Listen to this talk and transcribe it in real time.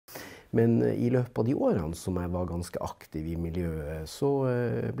Men I løpet av de årene som jeg var ganske aktiv I miljøet, så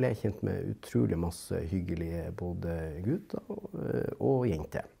ble jeg kjent med utrolig masse hyggelige både gutter og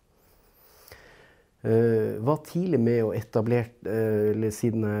jenter. Var tidlig med å etablere,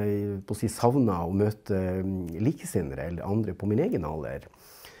 siden jeg på å si savnet å møte likesinnere eller andre på min egen alder,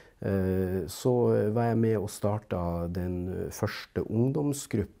 så var jeg med og startet den første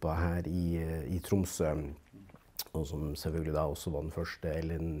ungdomsgruppa her I Tromsø, og som selvfølgelig da også var den første,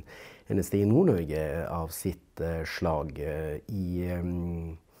 eller eneste I Nord-Norge av sitt slag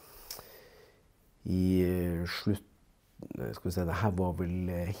I slutt. Skal vi se, det her var vel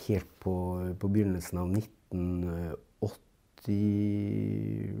helt på begynnelsen av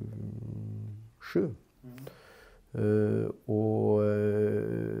 1987. Og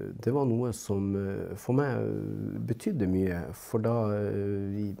det var noe som for meg betydde mye, for da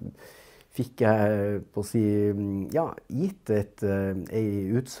fikk jeg på å si, ja, gitt en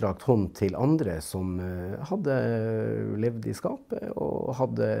utstrakt hånd til andre som hadde levd I skapet og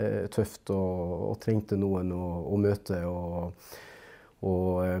hadde tøft og trengte noen å møte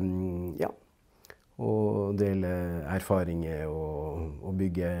ja, og dele erfaringer og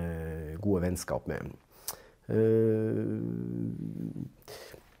bygge gode vennskap med.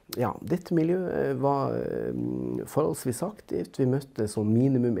 Ja, dette miljøet var forholdsvis aktivt. Vi møttes som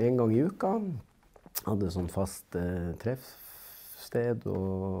minimum en gang I uka. Hadde sånn fast treffsted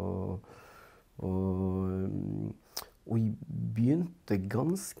og vi begynte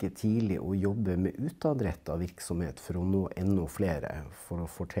ganske tidlig å jobbe med utadrettet virksomhet for å nå enda flere, for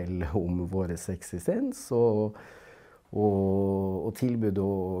å fortelle om vår eksistens og tilbud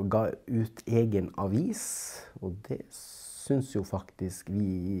og ga ut egen avis, og det synes jo faktisk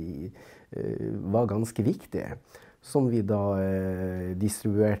vi var ganske viktige, som vi da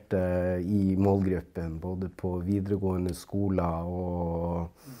distribuerte I målgruppen, både på videregående skoler og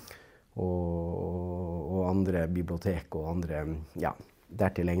andre bibliotek og andre, ja,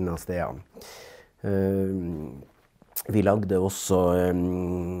 dertil egnet steder. Vi lagde også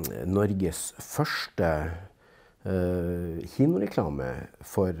Norges første kinoreklame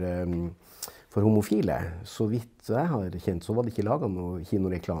for homofile. Så vidt jeg har kjent, så var det ikke laget noe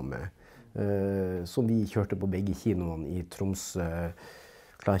kinoreklame som vi kjørte på begge kinoene I Tromsø.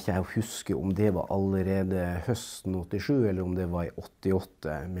 Klarer ikke jeg å huske om det var allerede høsten 87 eller om det var I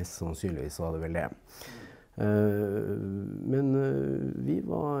 88. Mest sannsynligvis var det vel det. Men vi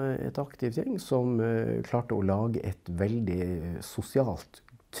var et aktivt gjeng som klarte å lage et veldig sosialt,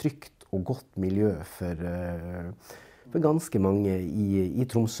 trygt og godt miljø for ganske mange I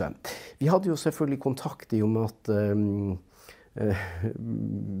Tromsø. Vi hadde jo selvfølgelig kontakt I og med at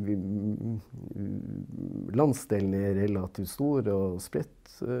landsdelen relativt stor og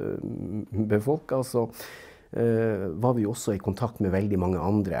spredt befolket, så var vi også I kontakt med veldig mange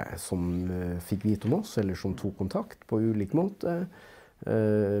andre som fikk vite om oss, eller som tok kontakt på ulik måte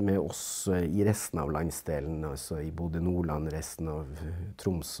med oss I resten av landsdelen, altså I både Nordland, resten av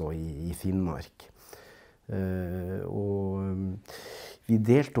Troms og I Finnmark. Og vi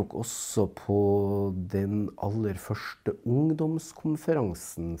deltok også på den aller første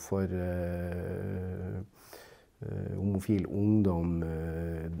ungdomskonferansen for homofil ungdom.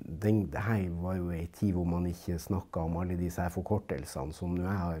 Det her var jo en tid hvor man ikke snakket om alle disse her forkortelsene som nå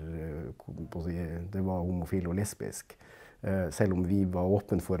det var homofil og lesbisk. Selv om vi var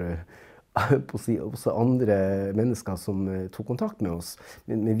åpne for også andre mennesker som tok kontakt med oss.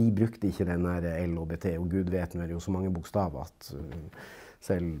 Men vi brukte ikke den her LHBT, og Gud vet, nå det jo så mange bokstaver at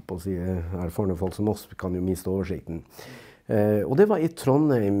selv erfarne folk som oss kan jo miste oversikten. Og det var I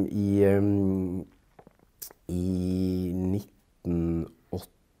Trondheim I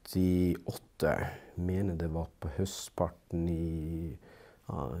 1988. Mener det var på høstparten I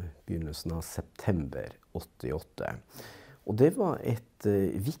begynnelsen av september 88. Og det var et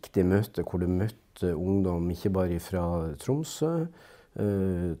viktig møte hvor du møtte ungdom ikke bare fra Tromsø,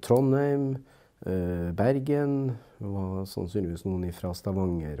 Trondheim, Bergen, det var sannsynligvis noen fra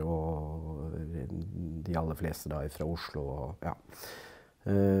Stavanger og de aller fleste da fra Oslo. Ja.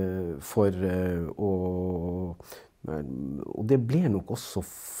 Og det ble nok også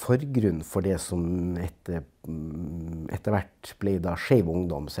forgrunn for det som etter hvert ble da Skeiv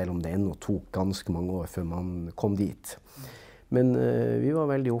ungdom, selv om det ennå tok ganske mange år før man kom dit. Men vi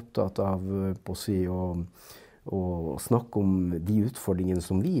var veldig opptatt av på å si å snakke om de utfordringene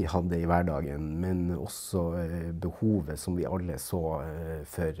som vi hadde I hverdagen, men også behovet som vi alle så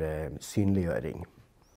for synliggjøring.